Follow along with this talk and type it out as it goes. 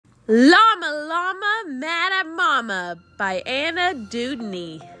Llama Llama Mad at Mama by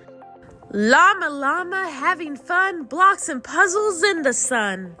Dewdney. Llama Llama having fun, blocks and puzzles in the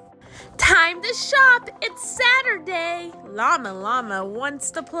sun. Time to shop, it's Saturday. Llama Llama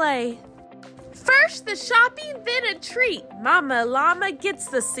wants to play. First the shopping, then a treat. Mama Llama gets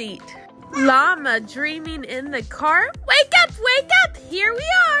the seat. Llama dreaming in the car. Wake up, here we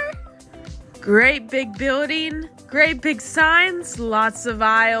are. Great big building, great big signs, lots of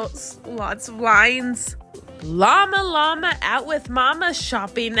aisles, lots of lines. Llama Llama out with Mama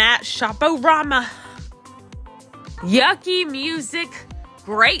shopping at Shop-O-Rama. Yucky music,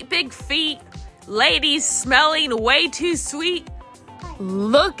 great big feet, ladies smelling way too sweet.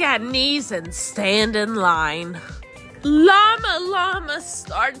 Look at knees and stand in line. Llama Llama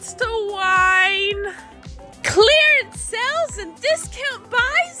starts to whine. Clearance sales and discount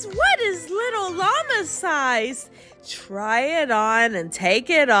buys? What is little llama size? Try it on and take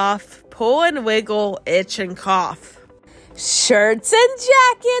it off. Pull and wiggle, itch and cough. Shirts and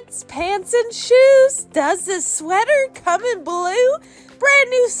jackets, pants and shoes. Does this sweater come in blue? Brand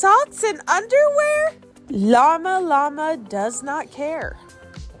new socks and underwear? Llama Llama does not care.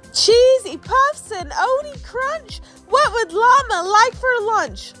 Cheesy puffs and oaty crunch. What would Llama like for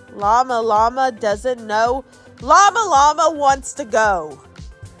lunch? Llama Llama doesn't know. Llama Llama wants to go.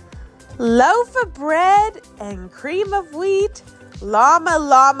 Loaf of bread and cream of wheat. Llama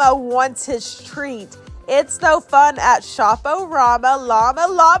Llama wants his treat. It's no fun at Shop-O-Rama. Llama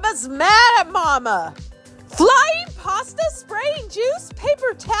Llama's mad at Mama. Flying pasta, spraying juice,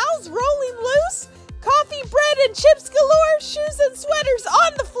 paper towels rolling loose. Coffee, bread, and chips galore, shoes and sweaters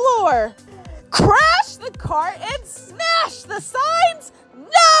on the floor. Crash the cart and smash the signs.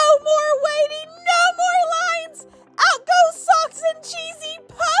 No more waiting, no more lines. Out go socks and cheesy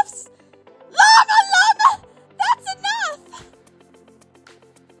puffs. Llama Llama, that's enough.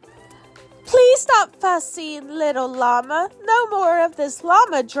 Please stop fussing, little llama. No more of this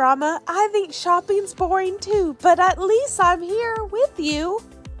llama drama. I think shopping's boring too, but at least I'm here with you.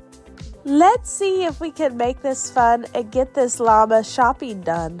 Let's see if we can make this fun and get this llama shopping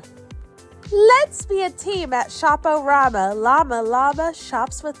done. Let's be a team at Shop-O-Rama. Llama Llama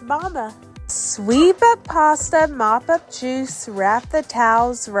shops with Mama. Sweep up pasta, mop up juice, wrap the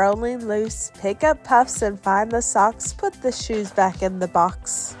towels rolling loose, pick up puffs and find the socks, put the shoes back in the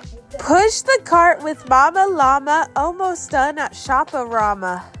box. Push the cart with Mama Llama, almost done at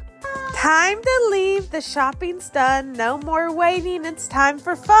Shop-O-Rama. Time to leave, the shopping's done, no more waiting, it's time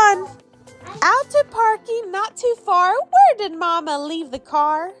for fun. Out to parking, not too far. Where did Mama leave the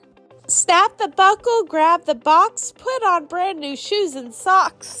car? Snap the buckle, grab the box, put on brand new shoes and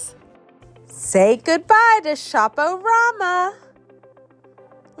socks. Say goodbye to Shop-O-Rama.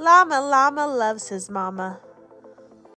 Llama Llama loves his mama.